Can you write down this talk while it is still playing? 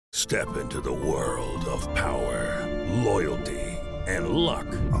Step into the world of power, loyalty, and luck.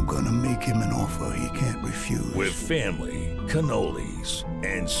 I'm gonna make him an offer he can't refuse. With family, cannolis,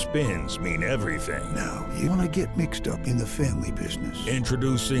 and spins mean everything. Now, you wanna get mixed up in the family business.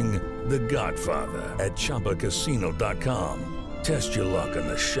 Introducing The Godfather at ChumbaCasino.com. Test your luck in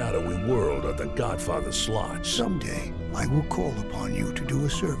the shadowy world of The Godfather slot. Someday, I will call upon you to do a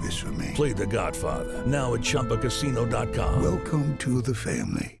service for me. Play The Godfather now at ChumbaCasino.com. Welcome to the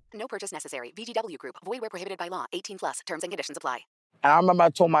family. No purchase necessary. VGW Group. Void where prohibited by law. 18 plus. Terms and conditions apply. And I remember I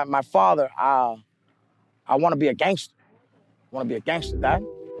told my father, I want to be a gangster. I want to be a gangster, Dad.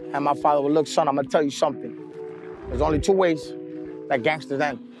 And my father would look, son, I'm going to tell you something. There's only two ways that gangsters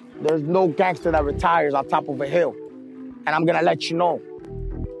end. There's no gangster that retires on top of a hill. And I'm going to let you know.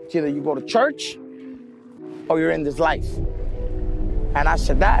 It's either you go to church or you're in this life. And I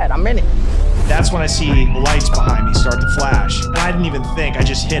said, Dad, I'm in it. That's when I see the lights behind me start to flash. And I didn't even think, I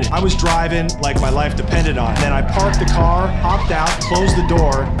just hit it. I was driving like my life depended on it. Then I parked the car, hopped out, closed the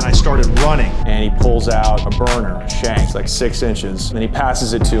door, and I started running. And he pulls out a burner, shank, like 6 inches, and he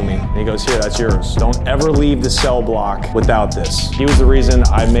passes it to me. And he goes, here, that's yours. Don't ever leave the cell block without this. He was the reason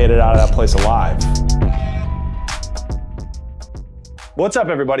I made it out of that place alive. What's up,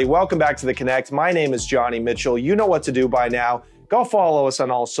 everybody? Welcome back to The Connect. My name is Johnny Mitchell. You know what to do by now. Go follow us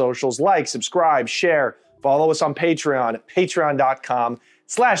on all socials, like, subscribe, share, follow us on Patreon,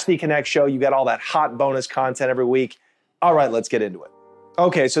 patreon.com/The Connect Show. You get all that hot bonus content every week. All right, let's get into it.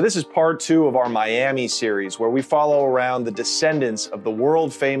 Okay, so this is part 2 of our Miami series where we follow around the descendants of the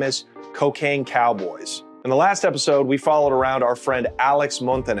world famous cocaine cowboys. In the last episode, we followed around our friend Alex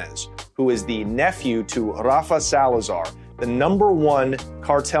Montanez, who is the nephew to Rafa Salazar, the #1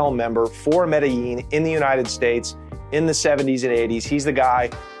 cartel member for Medellin in the United States in the 70s and 80s. He's the guy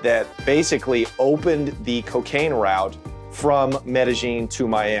that basically opened the cocaine route from Medellin to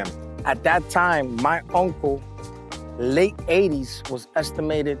Miami. At that time, my uncle, late 80s, was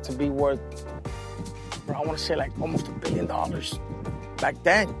estimated to be worth, I want to say like almost $1 billion. Back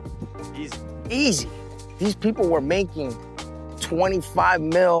then, easy. These people were making 25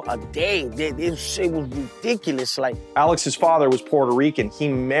 mil a day. It was ridiculous. Like, Alex's father was Puerto Rican. He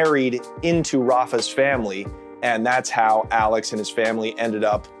married into Rafa's family, and that's how Alex and his family ended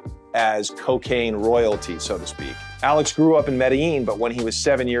up as cocaine royalty, so to speak. Alex grew up in Medellin, but when he was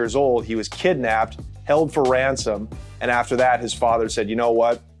 7 years old, he was kidnapped, held for ransom, and after that, his father said, you know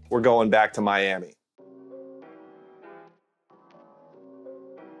what? We're going back to Miami.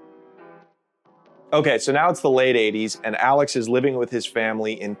 Okay, so now it's the late 80s, and Alex is living with his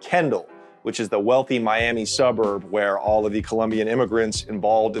family in Kendall, which is the wealthy Miami suburb where all of the Colombian immigrants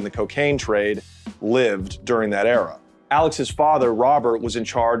involved in the cocaine trade lived during that era. Alex's father, Robert, was in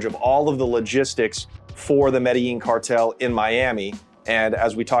charge of all of the logistics for the Medellin cartel in Miami, and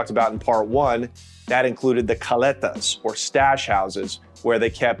as we talked about in part 1, that included the caletas, or stash houses, where they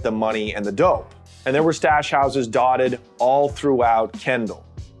kept the money and the dope. And there were stash houses dotted all throughout Kendall.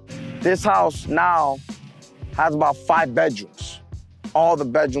 this house now has about 5 bedrooms. All the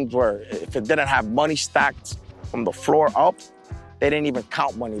bedrooms were, if it didn't have money stacked from the floor up, they didn't even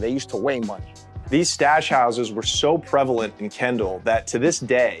count money. They used to weigh money. These stash houses were so prevalent in Kendall that to this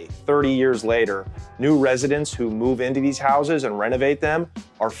day, 30 years later, new residents who move into these houses and renovate them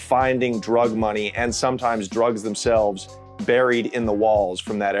are finding drug money and sometimes drugs themselves buried in the walls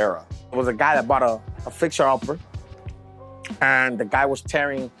from that era. There was a guy that bought a fixer-upper, and the guy was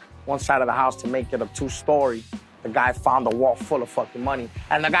tearing one side of the house to make it a 2-story. The guy found a wall full of fucking money,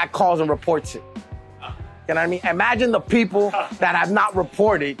 and the guy calls and reports it. You know what I mean? Imagine the people that have not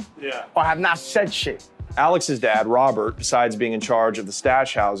reported or have not said shit. Alex's dad, Robert, besides being in charge of the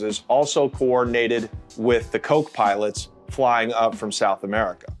stash houses, also coordinated with the coke pilots flying up from South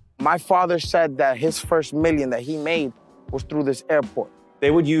America. My father said that his first million that he made was through this airport.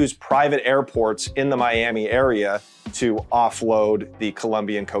 They would use private airports in the Miami area to offload the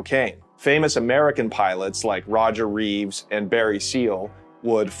Colombian cocaine. Famous American pilots like Roger Reeves and Barry Seal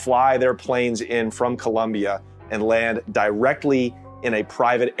would fly their planes in from Colombia and land directly in a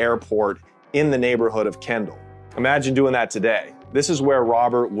private airport in the neighborhood of Kendall. Imagine doing that today. This is where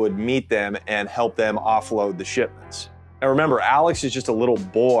Robert would meet them and help them offload the shipments. Now remember, Alex is just a little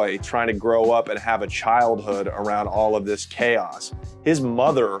boy trying to grow up and have a childhood around all of this chaos. His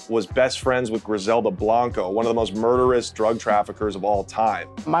mother was best friends with Griselda Blanco, one of the most murderous drug traffickers of all time.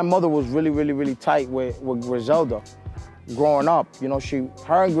 My mother was really tight with Griselda. Growing up, you know,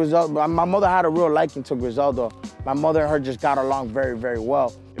 her and Griselda, my mother had a real liking to Griselda. My mother and her just got along very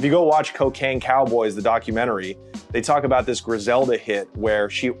well. If you go watch Cocaine Cowboys, the documentary, they talk about this Griselda hit where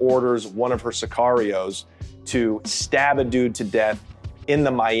she orders one of her sicarios to stab a dude to death in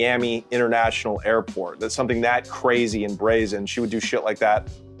the Miami International Airport. That's something that crazy and brazen. She would do shit like that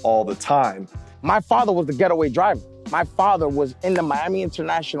all the time. My father was the getaway driver. My father was in the Miami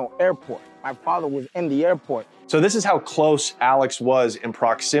International Airport. My father was in the airport. So this is how close Alex was in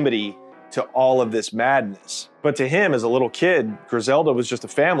proximity to all of this madness. But to him, as a little kid, Griselda was just a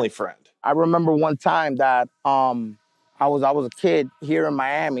family friend. I remember one time that I was a kid here in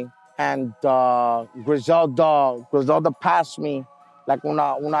Miami, and Griselda passed me like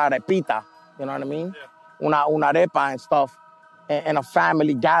una arepita, you know what I mean? Yeah. Una arepa and stuff, in a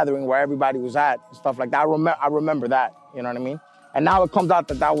family gathering where everybody was at and stuff like that. I remember that, you know what I mean? And now it comes out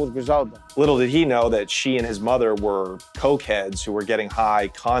that that was Griselda. Little did he know that she and his mother were coke heads who were getting high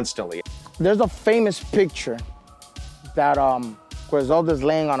constantly. There's a famous picture that Griselda's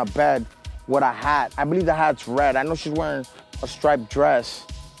laying on a bed with a hat. I believe the hat's red. I know she's wearing a striped dress.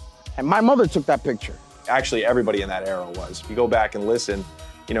 And my mother took that picture. Actually, everybody in that era was. If you go back and listen,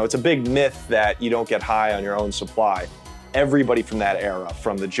 you know, it's a big myth that you don't get high on your own supply. Everybody from that era,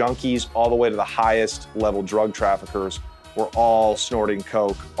 from the junkies all the way to the highest level drug traffickers, were all snorting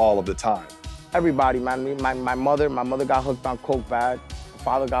coke all of the time. Everybody, man. My mother got hooked on coke bad. My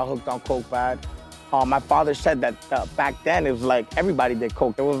father got hooked on coke bad. My father said that back then it was like everybody did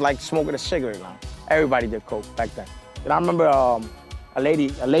coke. It was like smoking a cigarette now. Everybody did coke back then. And I remember a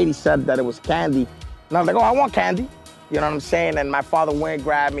lady said that it was candy. And I was like, oh, I want candy. You know what I'm saying? And my father went and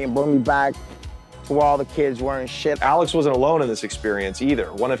grabbed me and brought me back to where all the kids were and shit. Alex wasn't alone in this experience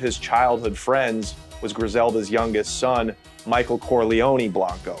either. One of his childhood friends was Griselda's youngest son, Michael Corleone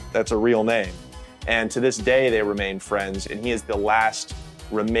Blanco. That's a real name. And to this day, they remain friends, and he is the last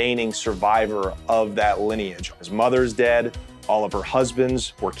remaining survivor of that lineage. His mother's dead, all of her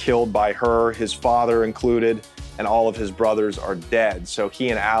husbands were killed by her, his father included, and all of his brothers are dead. So he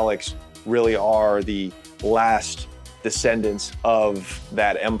and Alex really are the last descendants of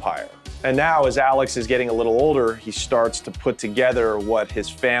that empire. And now, as Alex is getting a little older, he starts to put together what his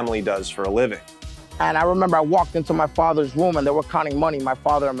family does for a living. And I remember I walked into my father's room and they were counting money. My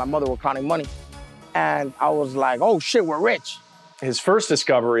father and my mother were counting money. And I was like, oh shit, we're rich. His first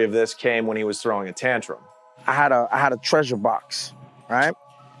discovery of this came when he was throwing a tantrum. I had a treasure box, right?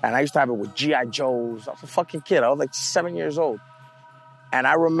 And I used to have it with G.I. Joes. I was a fucking kid. I was like 7 years old. And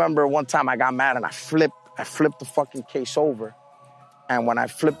I remember one time I got mad and I flipped the fucking case over. And when I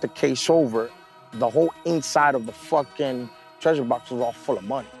flipped the case over, the whole inside of the fucking treasure box was all full of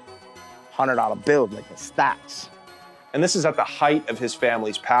money. $100 bills, like in stacks. And this is at the height of his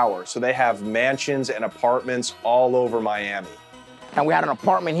family's power. So they have mansions and apartments all over Miami. And we had an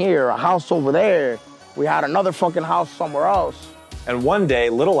apartment here, a house over there. We had another fucking house somewhere else. And one day,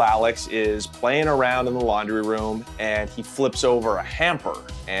 little Alex is playing around in the laundry room and he flips over a hamper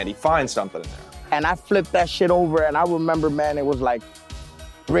and he finds something in there. And I flipped that shit over and I remember, man, it was like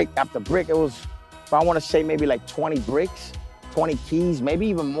brick after brick. It was, I want to say maybe like 20 bricks, 20 keys, maybe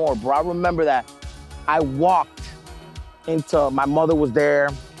even more, bro. I remember that I walked into, my mother was there,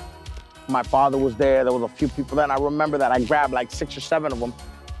 my father was there was a few people there, and I remember that I grabbed like 6 or 7 of them,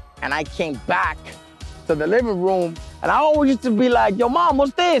 and I came back to the living room, and I always used to be like, yo, Mom,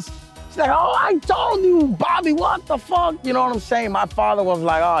 what's this? She's like, oh, I told you, Bobby, what the fuck? You know what I'm saying? My father was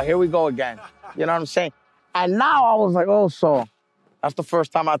like, oh, here we go again. You know what I'm saying? And now I was like, oh, so that's the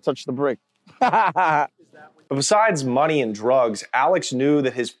first time I touched the brick. But besides money and drugs, Alex knew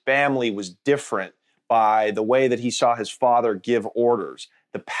that his family was different by the way that he saw his father give orders,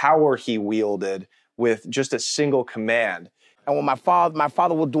 the power he wielded with just a single command. And when my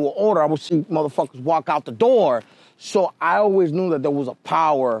father would do an order, I would see motherfuckers walk out the door. So I always knew that there was a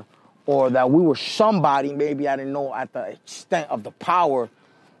power or that we were somebody. Maybe I didn't know at the extent of the power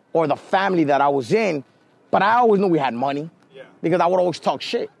or the family that I was in, but I always knew we had money because I would always talk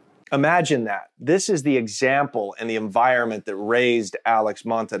shit. Imagine that. This is the example and the environment that raised Alex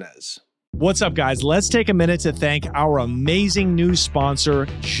Montanez. What's up, guys? Let's take a minute to thank our amazing new sponsor,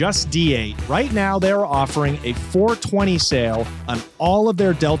 Just D8. Right now, they're offering a 420 sale on all of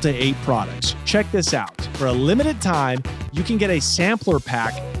their Delta 8 products. Check this out. For a limited time, you can get a sampler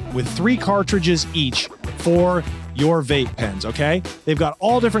pack with 3 cartridges each for your vape pens, okay? They've got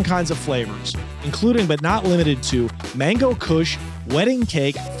all different kinds of flavors, including but not limited to Mango Kush, Wedding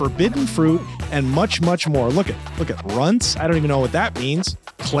Cake, Forbidden Fruit, and much, much more. Look at Runts. I don't even know what that means.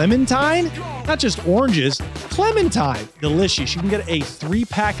 Clementine? Not just oranges, Clementine. Delicious. You can get a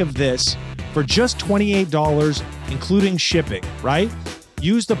 3-pack of this for just $28, including shipping, right?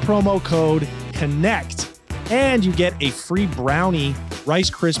 Use the promo code CONNECT, and you get a free brownie, Rice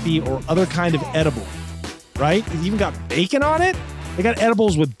Krispie, or other kind of edible, right? You even got bacon on it? They got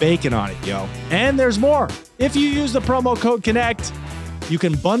edibles with bacon on it, yo. And there's more. If you use the promo code CONNECT, you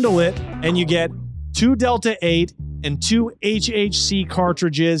can bundle it and you get 2 Delta 8 and 2 HHC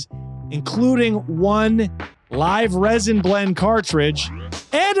cartridges, including 1 live resin blend cartridge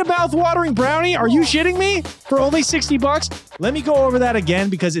and a mouth-watering brownie. Are you shitting me? For only $60? Let me go over that again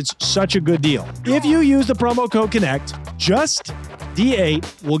because it's such a good deal. If you use the promo code CONNECT, just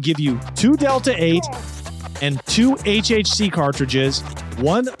D8 will give you 2 Delta 8 and 2 HHC cartridges,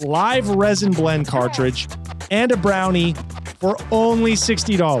 1 live resin blend cartridge, and a brownie for only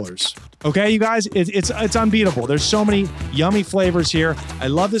 $60. Okay, you guys, it's unbeatable. There's so many yummy flavors here. I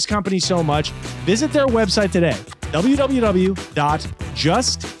love this company so much. Visit their website today,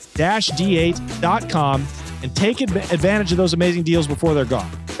 www.just-d8.com, and take advantage of those amazing deals before they're gone.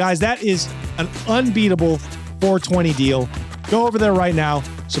 Guys, that is an unbeatable 420 deal. Go over there right now.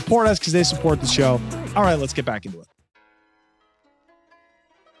 Support us because they support the show. All right, let's get back into it.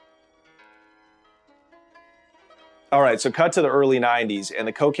 All right, so cut to the early 90s, and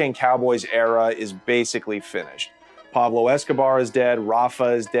the Cocaine Cowboys era is basically finished. Pablo Escobar is dead,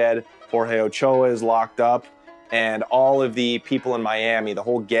 Rafa is dead, Jorge Ochoa is locked up, and all of the people in Miami, the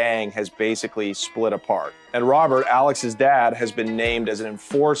whole gang, has basically split apart. And Robert, Alex's dad, has been named as an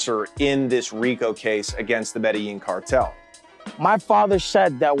enforcer in this RICO case against the Medellin cartel. My father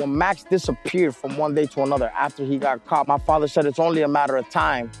said that when Max disappeared from one day to another after he got caught, my father said it's only a matter of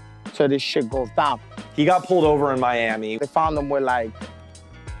time till this shit goes down. He got pulled over in Miami. They found him with I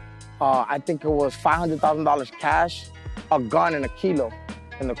think it was $500,000 cash, a gun, and a kilo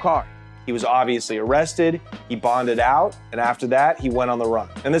in the car. He was obviously arrested, he bonded out, and after that, he went on the run.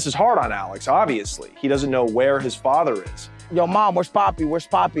 And this is hard on Alex, obviously. He doesn't know where his father is. Yo, Mom, where's Papi? Where's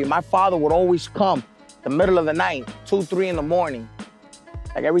Papi? My father would always come the middle of the night, 2, 3 in the morning,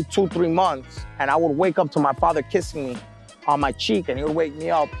 like every 2, 3 months, and I would wake up to my father kissing me on my cheek, and he would wake me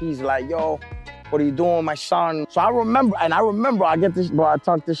up. He's like, yo, what are you doing, my son? So I remember I get this, bro, I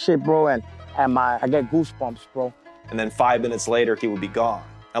talk this shit, bro, and I get goosebumps, bro. And then 5 minutes later, he would be gone.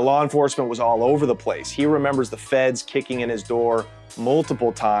 And law enforcement was all over the place. He remembers the feds kicking in his door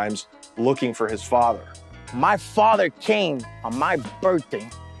multiple times looking for his father. My father came on my birthday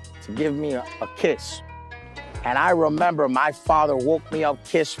to give me a kiss. And I remember my father woke me up,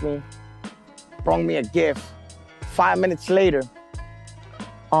 kissed me, brought me a gift. 5 minutes later,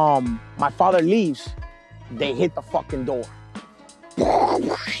 my father leaves. They hit the fucking door.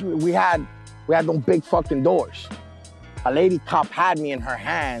 We had them big fucking doors. A lady cop had me in her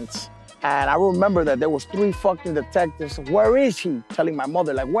hands. And I remember that there was 3 fucking detectives. Where is he? Telling my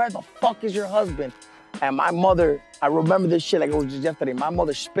mother, like, where the fuck is your husband? And my mother, I remember this shit like it was just yesterday. My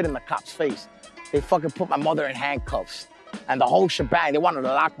mother spit in the cop's face. They fucking put my mother in handcuffs. And the whole shebang, they wanted to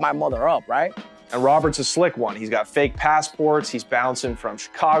lock my mother up, right? And Robert's a slick one. He's got fake passports. He's bouncing from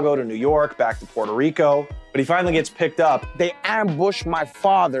Chicago to New York, back to Puerto Rico. But he finally gets picked up. They ambushed my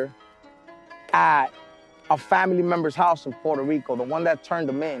father at a family member's house in Puerto Rico. The one that turned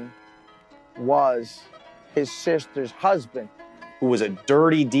him in was his sister's husband. Who was a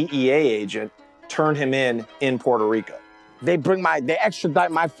dirty DEA agent, turned him in Puerto Rico. They extradite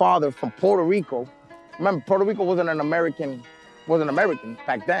my father from Puerto Rico. Remember, Puerto Rico wasn't American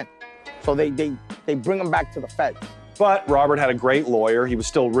back then. So they bring him back to the feds. But Robert had a great lawyer. He was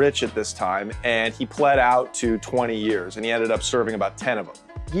still rich at this time, and he pled out to 20 years, and he ended up serving about 10 of them.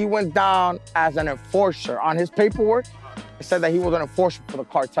 He went down as an enforcer. On his paperwork, it said that he was an enforcer for the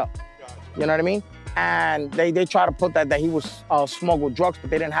cartel. You know what I mean? And they try to put that he was smuggled drugs,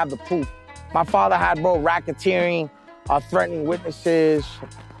 but they didn't have the proof. My father had, racketeering, threatening witnesses.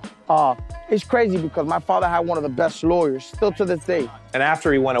 It's crazy because my father had one of the best lawyers, still to this day. And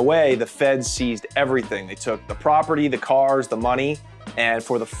after he went away, the feds seized everything. They took the property, the cars, the money, and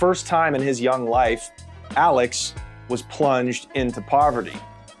for the first time in his young life, Alex was plunged into poverty.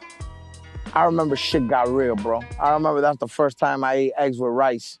 I remember shit got real, bro. I remember that's the first time I ate eggs with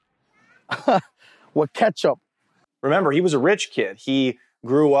rice. With ketchup. Remember, he was a rich kid. He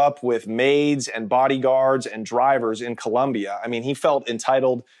grew up with maids and bodyguards and drivers in Colombia. I mean, he felt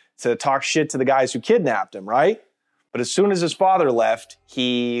entitled to talk shit to the guys who kidnapped him, right? But as soon as his father left,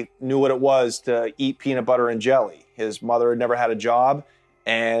 he knew what it was to eat peanut butter and jelly. His mother had never had a job,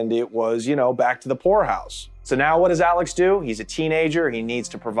 and it was, back to the poorhouse. So now what does Alex do? He's a teenager. He needs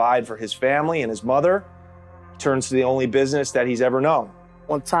to provide for his family and his mother. He turns to the only business that he's ever known.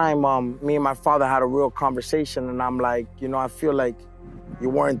 One time, me and my father had a real conversation, and I'm like, I feel like you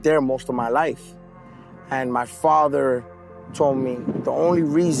weren't there most of my life. And my father told me the only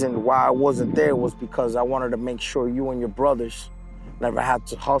reason why I wasn't there was because I wanted to make sure you and your brothers never had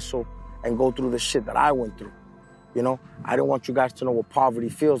to hustle and go through the shit that I went through. I didn't want you guys to know what poverty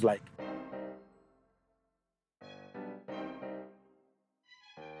feels like.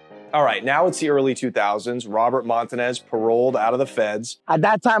 All right, now it's the early 2000s. Robert Montanez paroled out of the feds. At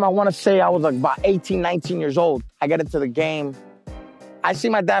that time, I want to say I was like about 18, 19 years old. I get into the game. I see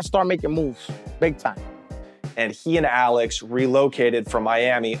my dad start making moves, big time. And he and Alex relocated from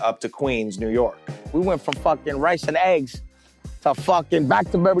Miami up to Queens, New York. We went from fucking rice and eggs to fucking back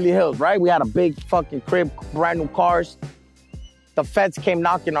to Beverly Hills, right? We had a big fucking crib, brand new cars. The feds came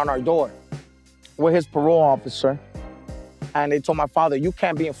knocking on our door. We're his parole officer. And they told my father, you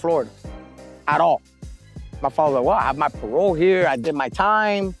can't be in Florida at all. My father was like, well, I have my parole here. I did my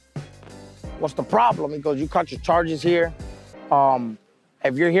time. What's the problem? He goes, you cut your charges here.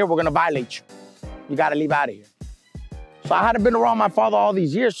 If you're here, we're gonna violate you. You gotta leave out of here. So I hadn't been around my father all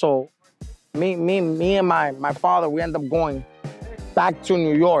these years, so me and my father, we ended up going back to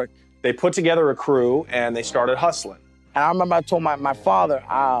New York. They put together a crew and they started hustling. And I remember I told my father,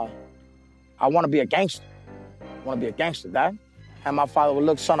 I wanna be a gangster. I wanna be a gangster, Dad. And my father would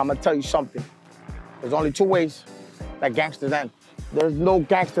look, son, I'm gonna tell you something. There's only two ways that gangsters end. There's no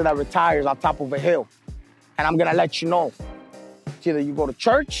gangster that retires on top of a hill. And I'm gonna let you know. It's either you go to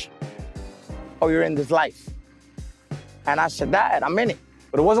church or you're in this life. And I said, Dad, I'm in it.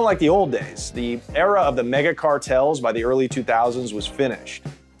 But it wasn't like the old days. The era of the mega cartels by the early 2000s was finished.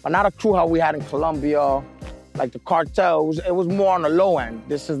 But not a crew how we had in Colombia, like the Cartel. It was more on the low end.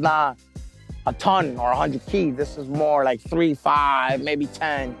 This is not a ton or 100 keys. This is more like 3, 5, maybe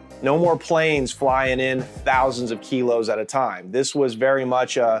 10. No more planes flying in thousands of kilos at a time. This was very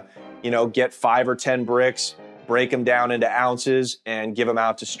much a, get 5 or 10 bricks, break them down into ounces, and give them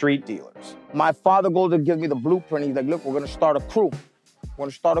out to street dealers. My father goes to give me the blueprint. He's like, look, we're gonna start a crew. We're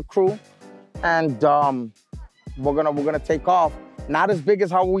gonna start a crew, and we're gonna take off. Not as big as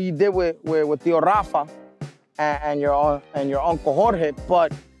how we did with Tio Rafa and your Uncle Jorge,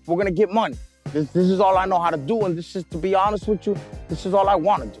 but we're gonna get money. This is all I know how to do, and this is, to be honest with you, this is all I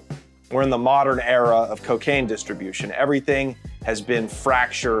want to do. We're in the modern era of cocaine distribution. Everything has been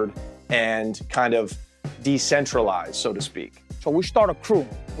fractured and kind of decentralized, so to speak. So we start a crew,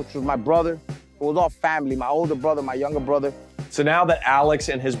 which was my brother. It was all family, my older brother, my younger brother. So now that Alex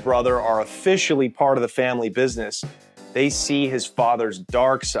and his brother are officially part of the family business, they see his father's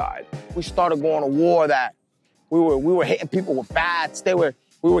dark side. We started going to war that we were hitting people with bats.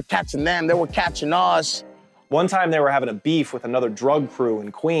 We were catching them, they were catching us. One time they were having a beef with another drug crew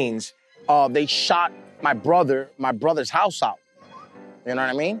in Queens. They shot my brother's house out. You know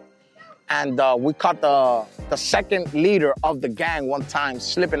what I mean? And we caught the second leader of the gang one time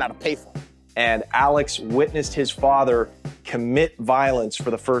slipping at a payphone. And Alex witnessed his father commit violence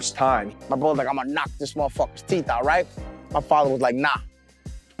for the first time. My brother's like, I'm gonna knock this motherfucker's teeth out, right? My father was like, nah,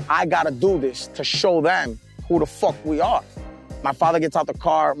 I gotta do this to show them who the fuck we are. My father gets out the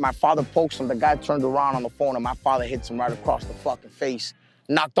car, my father pokes him, the guy turned around on the phone, and my father hits him right across the fucking face,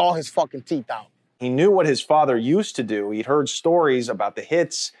 knocked all his fucking teeth out. He knew what his father used to do. He'd heard stories about the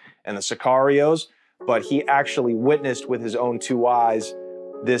hits and the sicarios, but he actually witnessed with his own 2 eyes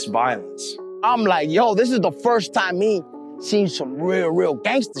this violence. I'm like, yo, this is the first time me seeing some real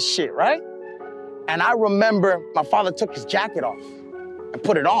gangster shit, right? And I remember my father took his jacket off and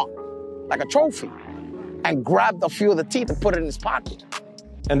put it on like a trophy and grabbed a few of the teeth and put it in his pocket.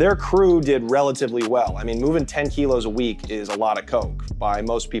 And their crew did relatively well. I mean, moving 10 kilos a week is a lot of coke by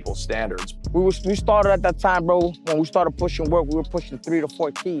most people's standards. We started at that time, bro, when we started pushing work, we were pushing 3 to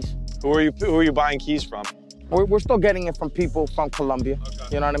 4 keys. Who are you buying keys from? We're still getting it from people from Colombia,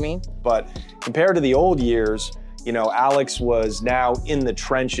 okay. You know what I mean? But compared to the old years, Alex was now in the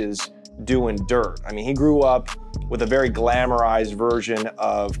trenches doing dirt. I mean, he grew up with a very glamorized version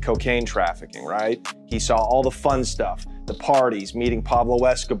of cocaine trafficking, right? He saw all the fun stuff, the parties, meeting Pablo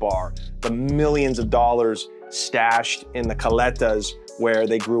Escobar, the millions of dollars stashed in the caletas where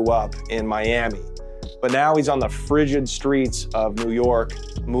they grew up in Miami. But now he's on the frigid streets of New York,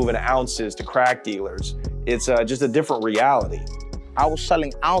 moving ounces to crack dealers. It's just a different reality. I was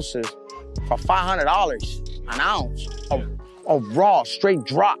selling ounces for $500 an ounce of raw, straight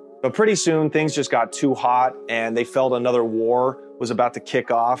drop. But pretty soon, things just got too hot, and they felt another war was about to kick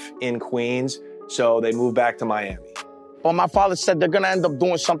off in Queens, so they moved back to Miami. Well, my father said they're gonna end up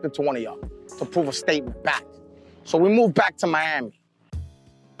doing something to one of y'all to prove a statement back. So we moved back to Miami.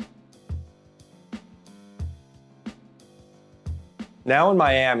 Now in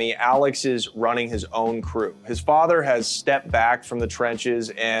Miami, Alex is running his own crew. His father has stepped back from the trenches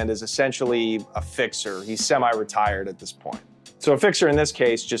and is essentially a fixer. He's semi-retired at this point. So a fixer in this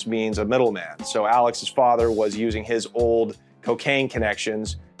case just means a middleman. So Alex's father was using his old cocaine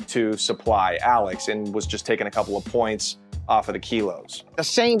connections to supply Alex and was just taking a couple of points off of the kilos. The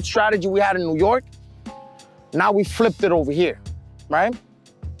same strategy we had in New York, now we flipped it over here, right?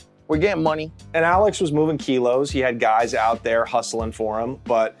 We're getting money. And Alex was moving kilos. He had guys out there hustling for him,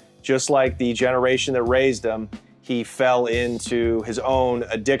 but just like the generation that raised him, he fell into his own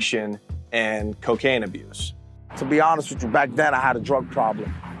addiction and cocaine abuse. To be honest with you, back then I had a drug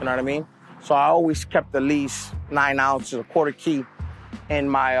problem. You know what I mean? So I always kept at least 9 ounces, a quarter key in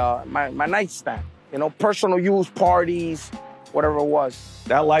my nightstand. You know, personal use, parties, whatever it was.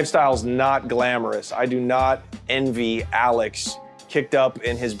 That lifestyle's not glamorous. I do not envy Alex, kicked up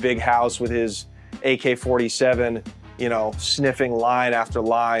in his big house with his AK-47, you know, sniffing line after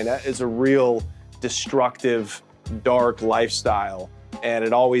line. That is a real destructive, dark lifestyle, and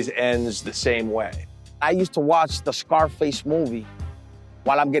it always ends the same way. I used to watch the Scarface movie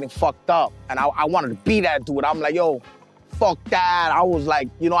while I'm getting fucked up, and I wanted to be that dude. I'm like, yo, fuck that. I was like,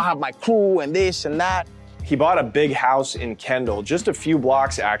 you know, I have my crew and this and that. He bought a big house in Kendall, just a few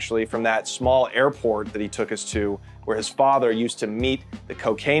blocks actually from that small airport that he took us to, where his father used to meet the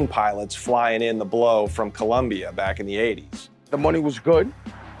cocaine pilots flying in the blow from Colombia back in the 80s. The money was good,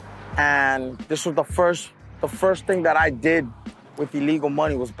 and this was the first thing that I did with illegal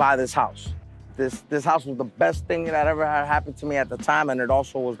money was buy this house. This house was the best thing that ever had happened to me at the time, and it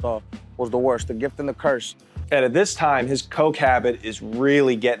also was the worst, the gift and the curse. And at this time, his coke habit is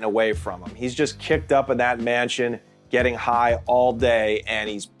really getting away from him. He's just kicked up in that mansion, getting high all day, and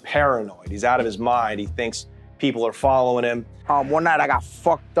he's paranoid. He's out of his mind. He thinks people are following him. One night I got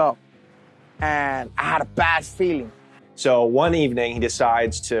fucked up, and I had a bad feeling. So one evening, he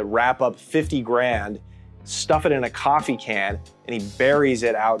decides to wrap up 50 grand, stuff it in a coffee can, and he buries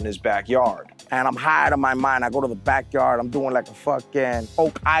it out in his backyard. And I'm high out of my mind. I go to the backyard. I'm doing like a fucking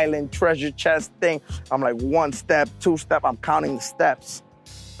Oak Island treasure chest thing. I'm like 1 step, 2 step. I'm counting the steps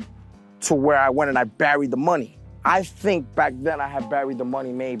to where I went and I buried the money. I think back then I had buried the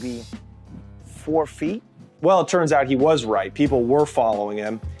money maybe 4 feet. Well, it turns out he was right. People were following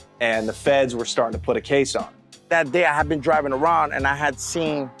him, and the feds were starting to put a case on him. That day I had been driving around and I had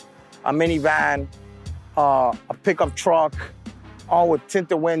seen a minivan, a pickup truck, all with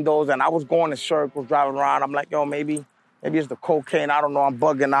tinted windows, and I was going in circles, driving around. I'm like, yo, maybe it's the cocaine. I don't know. I'm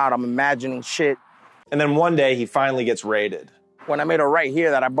bugging out. I'm imagining shit. And then one day, he finally gets raided. When I made a right here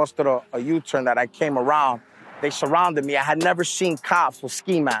that I busted a U-turn that I came around, they surrounded me. I had never seen cops with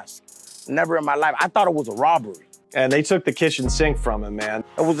ski masks. Never in my life. I thought it was a robbery. And they took the kitchen sink from him, man.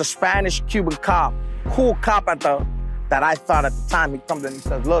 It was a Spanish-Cuban cop, cool cop that I thought at the time. He comes in and he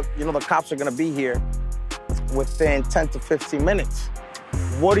says, look, you know, the cops are going to be here within 10 to 15 minutes.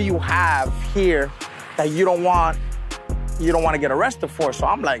 What do you have here that you don't want to get arrested for? So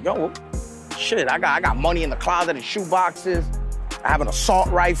I'm like, yo, shit, I got money in the closet and shoe boxes. I have an assault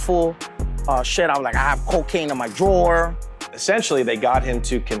rifle. Shit, I was like, I have cocaine in my drawer. Essentially, they got him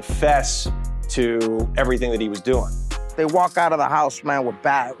to confess to everything that he was doing. They walk out of the house, man, with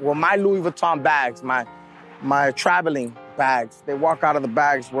my Louis Vuitton bags, my traveling bags. They walk out of the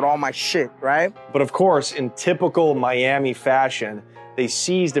bags with all my shit, right? But of course, in typical Miami fashion, they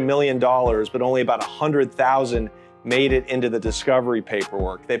seized $1 million, but only about 100,000 made it into the discovery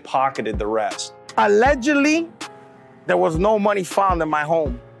paperwork. They pocketed the rest. Allegedly, there was no money found in my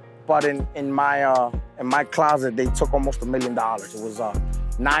home, but in my closet, they took almost $1 million. It was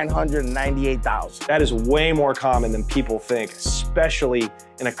 $998,000. That is way more common than people think, especially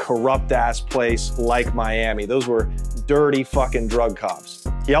in a corrupt-ass place like Miami. Those were dirty fucking drug cops.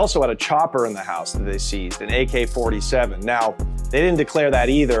 He also had a chopper in the house that they seized, an AK-47. Now, they didn't declare that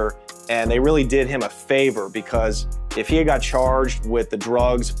either, and they really did him a favor because if he had got charged with the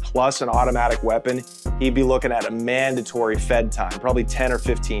drugs plus an automatic weapon, he'd be looking at a mandatory Fed time, probably 10 or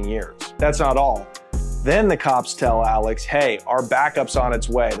 15 years. That's not all. Then the cops tell Alex, hey, our backup's on its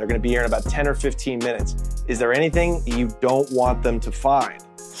way. They're gonna be here in about 10 or 15 minutes. Is there anything you don't want them to find?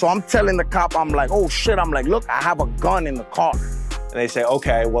 So I'm telling the cop, I'm like, oh shit, I'm like, look, I have a gun in the car. And they say,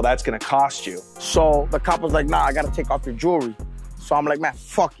 okay, well, that's gonna cost you. So the cop was like, nah, I gotta take off your jewelry. So I'm like, man,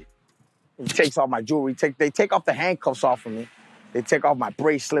 fuck it. He takes off my jewelry. They take off the handcuffs off of me. They take off my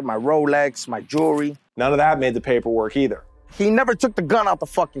bracelet, my Rolex, my jewelry. None of that made the paperwork either. He never took the gun out the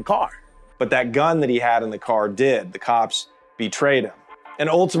fucking car. But that gun that he had in the car did. The cops betrayed him. And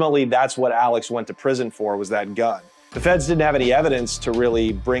ultimately, that's what Alex went to prison for, was that gun. The feds didn't have any evidence to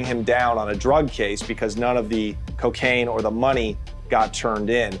really bring him down on a drug case because none of the cocaine or the money got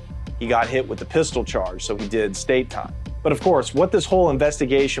turned in. He got hit with the pistol charge, so he did state time. But of course, what this whole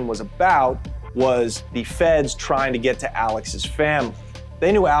investigation was about was the feds trying to get to Alex's family.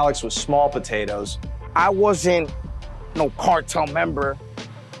 They knew Alex was small potatoes. I wasn't no cartel member.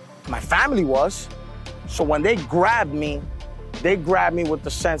 My family was. So when they grabbed me, They grabbed me with the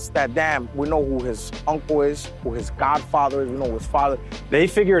sense that, damn, we know who his uncle is, who his godfather is, we know who his father. They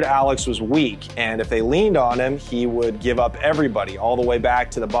figured Alex was weak, and if they leaned on him, he would give up everybody all the way back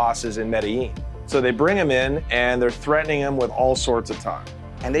to the bosses in Medellin. So they bring him in, and they're threatening him with all sorts of time.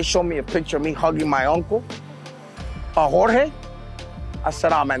 And they showed me a picture of me hugging my uncle, Jorge. I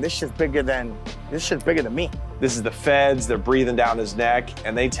said, oh man, this shit's bigger than me. This is the feds, they're breathing down his neck,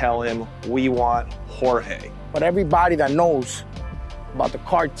 and they tell him, we want Jorge. But everybody that knows about the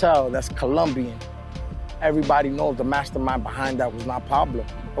cartel, that's Colombian, everybody knows the mastermind behind that was not Pablo,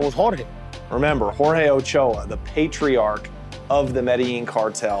 it was Jorge. Remember, Jorge Ochoa, the patriarch of the Medellin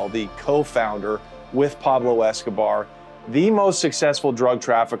cartel, the co-founder with Pablo Escobar, the most successful drug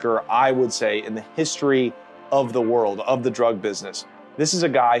trafficker, I would say, in the history of the world, of the drug business. This is a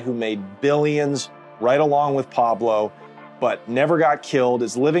guy who made billions right along with Pablo, but never got killed,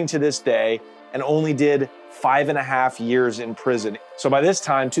 is living to this day, and only did 5.5 years in prison. So by this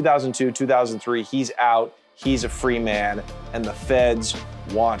time, 2002, 2003, he's out, he's a free man, and the feds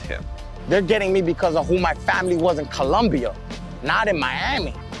want him. They're getting me because of who my family was in Colombia, not in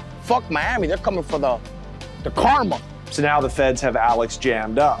Miami. Fuck Miami, they're coming for the karma. So now the feds have Alex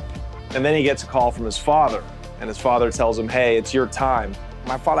jammed up. And then he gets a call from his father, and his father tells him, hey, it's your time.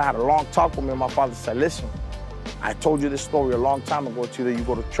 My father had a long talk with me, and my father said, listen, I told you this story a long time ago. It's either you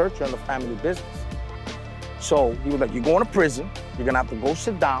go to church or in the family business. So he was like, you're going to prison, you're gonna have to go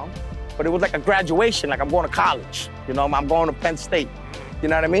sit down. But it was like a graduation, like I'm going to college. You know, I'm going to Penn State. You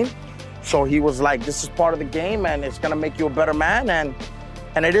know what I mean? So he was like, this is part of the game, and it's gonna make you a better man,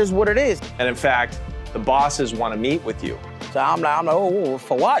 and it is what it is. And in fact, the bosses want to meet with you. So I'm like, oh,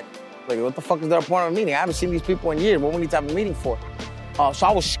 for what? Like, what the fuck is their point of a meeting? I haven't seen these people in years. What we need to have a meeting for? So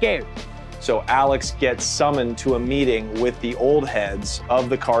I was scared. So Alex gets summoned to a meeting with the old heads of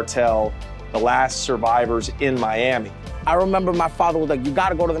the cartel, the last survivors in Miami. I remember my father was like, you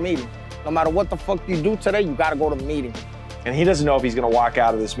gotta go to the meeting. No matter what the fuck you do today, you gotta go to the meeting. And he doesn't know if he's gonna walk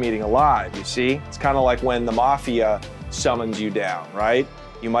out of this meeting alive, you see? It's kind of like when the mafia summons you down, right?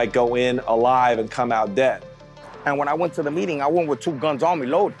 You might go in alive and come out dead. And when I went to the meeting, I went with 2 guns on me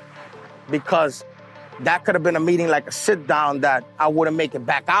loaded, because that could have been a meeting like a sit down that I wouldn't make it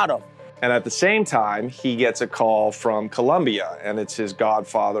back out of. And at the same time, he gets a call from Colombia, and it's his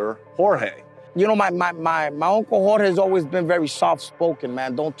godfather, Jorge. You know, my Uncle Jorge has always been very soft-spoken,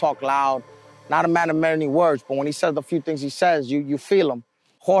 man. Don't talk loud. Not a man of many words, but when he says the few things he says, you feel him.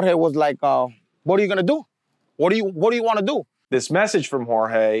 Jorge was like, what are you gonna do? What do you want to do? This message from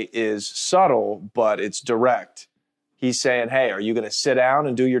Jorge is subtle, but it's direct. He's saying, hey, are you gonna sit down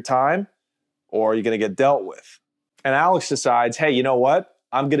and do your time, or are you gonna get dealt with? And Alex decides, hey, you know what?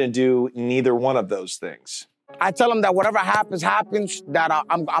 I'm gonna do neither one of those things. I tell him that whatever happens, that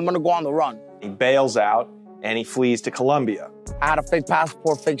I'm gonna go on the run. He bails out and he flees to Colombia. I had a fake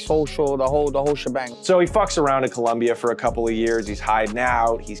passport, fake social, the whole shebang. So he fucks around in Colombia for a couple of years. He's hiding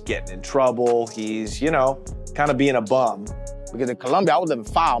out, he's getting in trouble, he's, kind of being a bum. Because in Colombia, I was living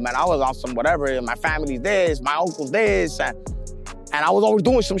foul, man. I was on some whatever, my family's this, my uncle's this, and I was always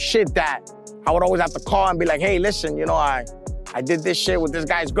doing some shit that I would always have to call and be like, hey, listen, I did this shit with this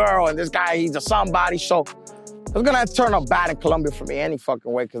guy's girl, and this guy, he's a somebody, so it was gonna turn up bad in Colombia for me any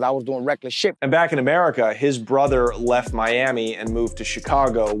fucking way, because I was doing reckless shit. And back in America, his brother left Miami and moved to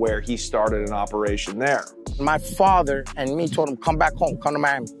Chicago, where he started an operation there. My father and me told him, come back home, come to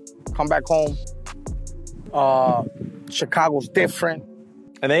Miami, come back home. Chicago's different.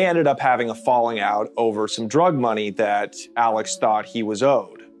 And they ended up having a falling out over some drug money that Alex thought he was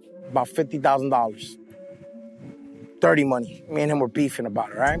owed. About $50,000. Dirty money. Me and him were beefing about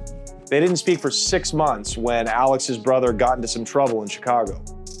it, right? They didn't speak for 6 months when Alex's brother got into some trouble in Chicago.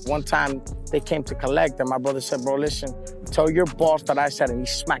 One time they came to collect, and my brother said, bro, listen, tell your boss that I said it. And he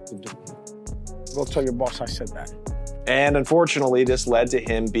smacked the dude. Go tell your boss I said that. And unfortunately, this led to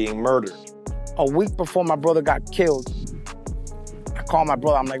him being murdered. A week before my brother got killed, I called my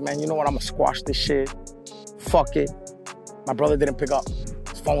brother. I'm like, man, you know what? I'm gonna squash this shit. Fuck it. My brother didn't pick up.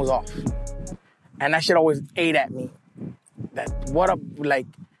 His phone was off. And that shit always ate at me.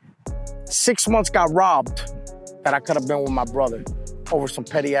 6 months got robbed that I could have been with my brother over some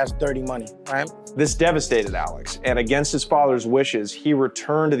petty-ass dirty money, right? This devastated Alex, and against his father's wishes, he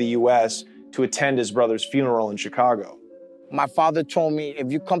returned to the U.S. to attend his brother's funeral in Chicago. My father told me,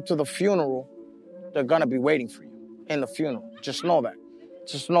 if you come to the funeral, they're gonna be waiting for you in the funeral. Just know that.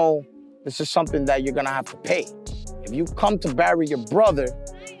 Just know this is something that you're gonna have to pay. If you come to bury your brother,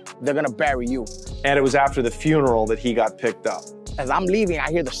 they're gonna bury you. And it was after the funeral that he got picked up. As I'm leaving,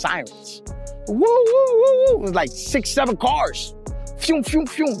 I hear the sirens. Woo, woo, woo, woo. It was like 6, 7 cars. Fume, fume,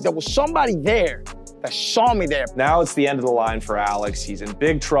 fume. There was somebody there that saw me there. Now it's the end of the line for Alex. He's in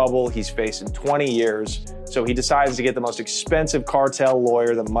big trouble. He's facing 20 years. So he decides to get the most expensive cartel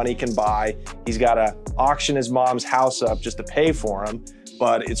lawyer that money can buy. He's got to auction his mom's house up just to pay for him.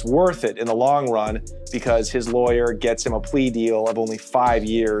 But it's worth it in the long run because his lawyer gets him a plea deal of only 5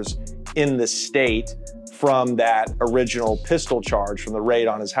 years in the state from that original pistol charge from the raid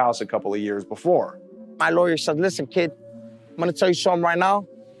on his house a couple of years before. My lawyer said, listen, kid, I'm gonna tell you something right now.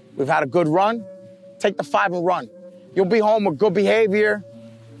 We've had a good run. Take the 5 and run. You'll be home with good behavior,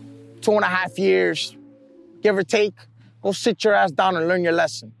 2.5 years, give or take. Go sit your ass down and learn your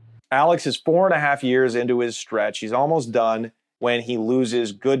lesson. Alex is 4.5 years into his stretch. He's almost done when he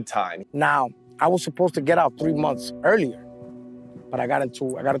loses good time. Now, I was supposed to get out 3 months earlier, but I got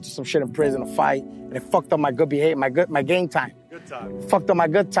into some shit in prison, a fight, and it fucked up my good behavior, my game time. Good time. Fucked up my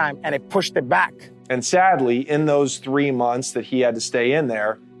good time, and it pushed it back. And sadly, in those 3 months that he had to stay in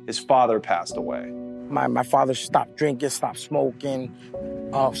there, his father passed away. My father stopped drinking, stopped smoking,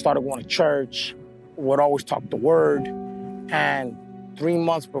 started going to church, would always talk the word, and 3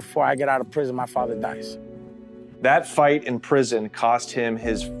 months before I get out of prison, my father dies. That fight in prison cost him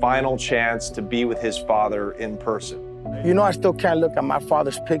his final chance to be with his father in person. You know, I still can't look at my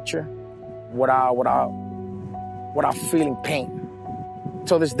father's picture without feeling pain.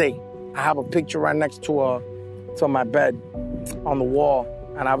 To this day, I have a picture right next to my bed on the wall,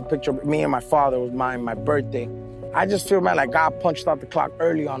 and I have a picture of me and my father. It was my birthday. I just feel, man, like God punched out the clock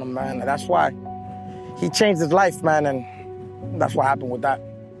early on him, man. And that's why he changed his life, man, and that's what happened with that.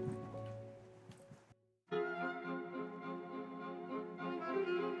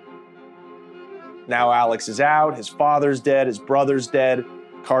 Now Alex is out, his father's dead, his brother's dead,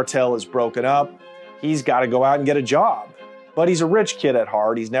 Cartel is broken up. He's got to go out and get a job. But he's a rich kid at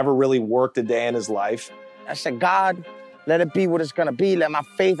heart. He's never really worked a day in his life. I said, God, let it be what it's gonna be.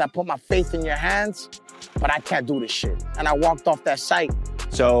 I put my faith in your hands, but I can't do this shit. And I walked off that site.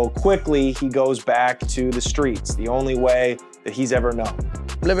 So quickly, he goes back to the streets, the only way that he's ever known.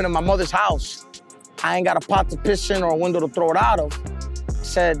 Living in my mother's house, I ain't got a pot to piss in or a window to throw it out of. I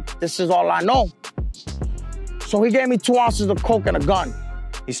said, this is all I know. So he gave me 2 ounces of coke and a gun.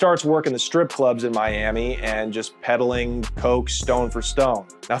 He starts working the strip clubs in Miami and just peddling coke stone for stone.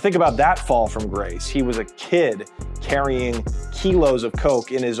 Now think about that fall from grace. He was a kid carrying kilos of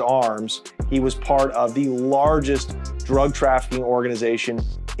coke in his arms. He was part of the largest drug trafficking organization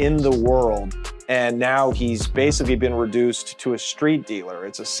in the world. And now he's basically been reduced to a street dealer.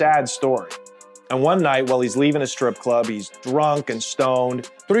 It's a sad story. And one night while he's leaving a strip club, he's drunk and stoned.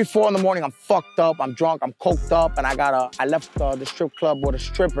 3, 4 in the morning, I'm fucked up, I'm drunk, I'm coked up, and I left the strip club with a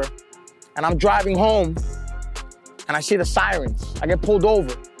stripper. And I'm driving home, and I see the sirens. I get pulled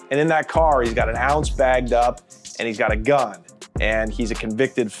over. And in that car, he's got an ounce bagged up, and he's got a gun. And he's a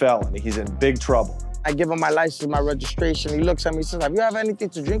convicted felon. He's in big trouble. I give him my license, my registration. He looks at me and says, have you have anything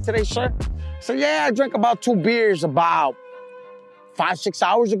to drink today, sir? I said, yeah, I drank about 2 beers about 5, 6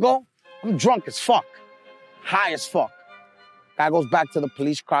 hours ago. I'm drunk as fuck, high as fuck. Guy goes back to the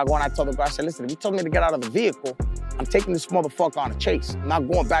police car. I tell the guy, I said, listen, if you told me to get out of the vehicle, I'm taking this motherfucker on a chase. I'm not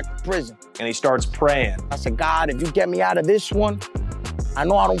going back to prison. And he starts praying. I said, God, if you get me out of this one, I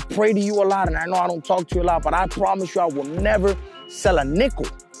know I don't pray to you a lot and I know I don't talk to you a lot, but I promise you I will never sell a nickel.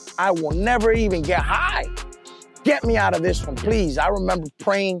 I will never even get high. Get me out of this one, please. I remember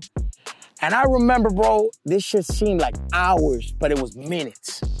praying. And I remember, bro, this shit seemed like hours, but it was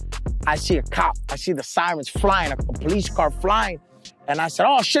minutes. I see a cop. I see the sirens flying, a police car flying. And I said,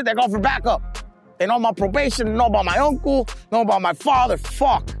 oh, shit, they're going for backup. They know my probation, they know about my uncle, know about my father.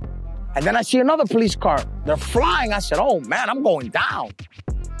 Fuck. And then I see another police car. They're flying. I said, oh, man, I'm going down.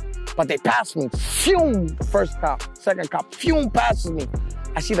 But they passed me. Phew, first cop, second cop, phew, passes me.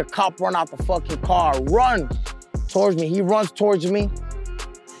 I see the cop run out the fucking car, run towards me. He runs towards me.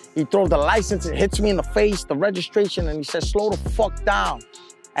 He throws the license, it hits me in the face, the registration, and he says, slow the fuck down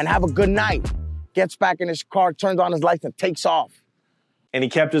and have a good night. Gets back in his car, turns on his lights, and takes off. And he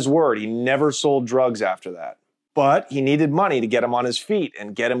kept his word. He never sold drugs after that. But he needed money to get him on his feet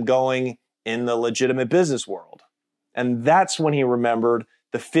and get him going in the legitimate business world. And that's when he remembered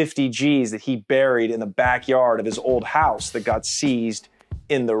the 50 G's that he buried in the backyard of his old house that got seized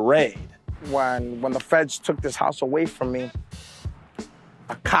in the raid. When the feds took this house away from me,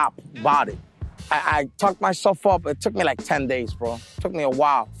 a cop bought it. I tucked myself up. It took me like 10 days, bro. It took me a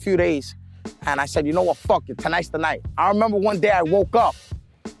while, a few days. And I said, you know what, fuck it, tonight's the night. I remember one day I woke up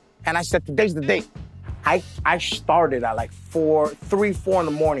and I said, today's the day. I started at like 3, 4 in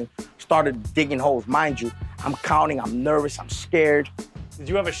the morning, started digging holes. Mind you, I'm counting, I'm nervous, I'm scared. Did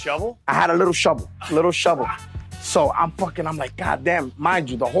you have a shovel? I had a little shovel. So I'm like, God damn, mind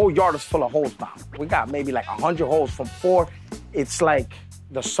you, the whole yard is full of holes now. We got maybe like 100 holes from 4. It's like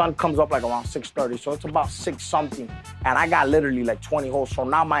the sun comes up like around 6:30, so it's about 6 something. And I got literally like 20 holes. So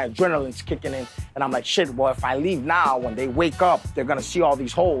now my adrenaline's kicking in. And I'm like, shit, well, if I leave now, when they wake up, they're gonna see all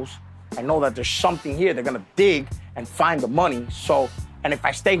these holes and know that there's something here. They're gonna dig and find the money. So, and if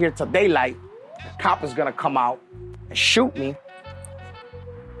I stay here till daylight, the cop is gonna come out and shoot me.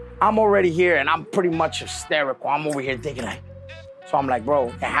 I'm already here and I'm pretty much hysterical. I'm over here thinking like, so I'm like, bro,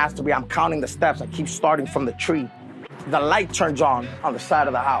 it has to be. I'm counting the steps. I keep starting from the tree. The light turns on the side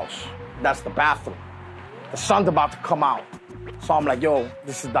of the house. That's the bathroom. The sun's about to come out. So I'm like, yo,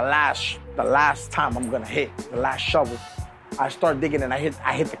 this is the last time I'm gonna hit, the last shovel. I start digging and I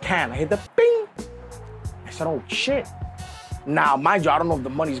hit the can. I hit the bing. I said, oh shit. Now, mind you, I don't know if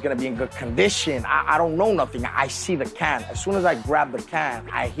the money's gonna be in good condition. I don't know nothing. I see the can. As soon as I grab the can,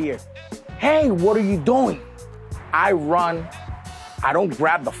 I hear, hey, what are you doing? I run. I don't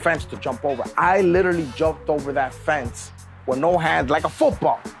grab the fence to jump over. I literally jumped over that fence with no hands, like a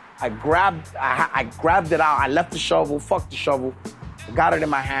football. I grabbed it out. I left the shovel, fuck the shovel, got it in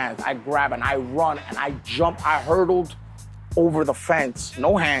my hands. I grab and I run and I jump. I hurdled over the fence,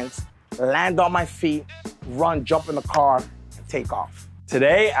 no hands, land on my feet, run, jump in the car, and take off.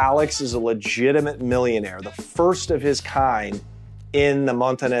 Today, Alex is a legitimate millionaire, the first of his kind in the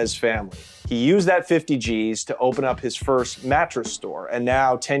Montanez family. He used that 50 G's to open up his first mattress store, and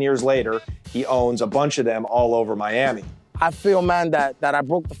now, 10 years later, he owns a bunch of them all over Miami. I feel, man, that I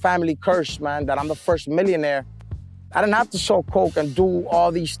broke the family curse, man, that I'm the first millionaire. I didn't have to sell coke and do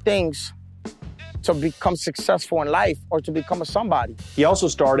all these things to become successful in life or to become a somebody. He also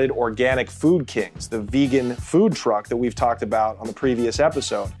started Organic Food Kings, the vegan food truck that we've talked about on the previous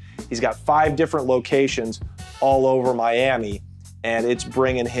episode. He's got 5 different locations all over Miami, and it's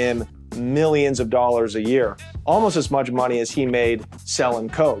bringing him millions of dollars a year, almost as much money as he made selling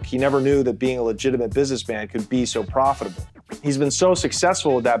coke. He never knew that being a legitimate businessman could be so profitable. He's been so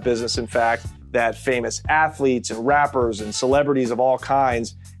successful with that business, in fact, that famous athletes and rappers and celebrities of all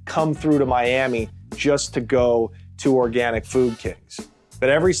kinds come through to Miami just to go to Organic Food Kings. But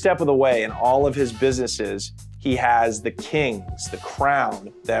every step of the way in all of his businesses, he has the kings, the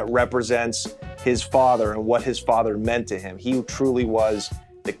crown that represents his father and what his father meant to him. He truly was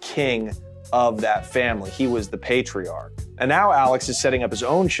the king of that family. He was the patriarch. And now Alex is setting up his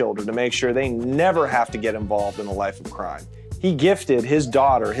own children to make sure they never have to get involved in a life of crime. He gifted his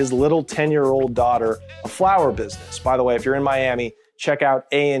daughter, his little 10-year-old daughter, a flower business. By the way, if you're in Miami, check out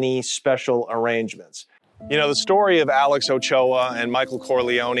A&E Special Arrangements. You know, the story of Alex Ochoa and Michael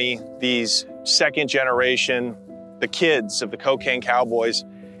Corleone, these second generation, the kids of the cocaine cowboys,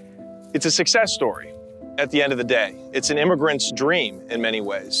 it's a success story. At the end of the day, it's an immigrant's dream in many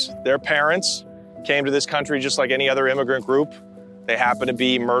ways. Their parents came to this country just like any other immigrant group. They happen to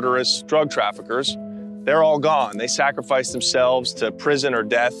be murderous drug traffickers. They're all gone. They sacrificed themselves to prison or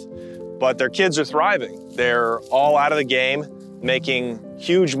death, but their kids are thriving. They're all out of the game, making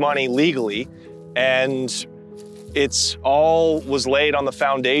huge money legally, and it's all was laid on the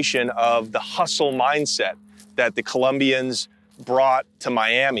foundation of the hustle mindset that the Colombians brought to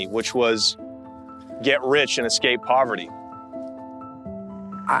Miami, which was get rich and escape poverty.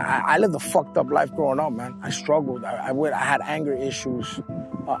 I lived a fucked up life growing up, man. I struggled. I had anger issues,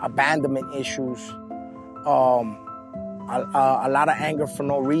 abandonment issues, a lot of anger for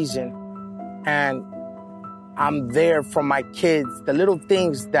no reason. And I'm there for my kids. The little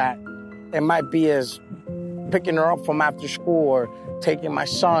things that it might be as picking her up from after school or taking my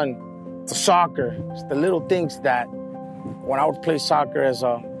son to soccer. It's the little things that when I would play soccer as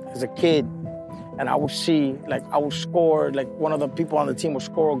a kid, and I would see, like, I would score, like, one of the people on the team would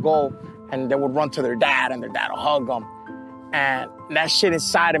score a goal, and they would run to their dad, and their dad would hug them. And that shit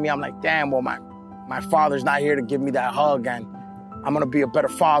inside of me, I'm like, damn, well, my father's not here to give me that hug, and I'm gonna be a better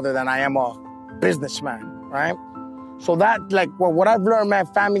father than I am a businessman, right? So that, like, well, what I've learned, man,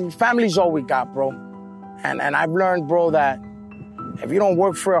 family's all we got, bro. And I've learned, bro, that if you don't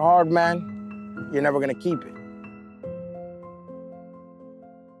work for it hard, man, you're never gonna keep it.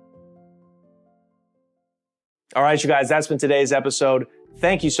 All right, you guys, that's been today's episode.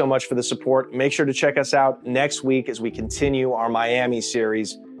 Thank you so much for the support. Make sure to check us out next week as we continue our Miami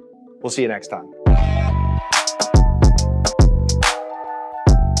series. We'll see you next time.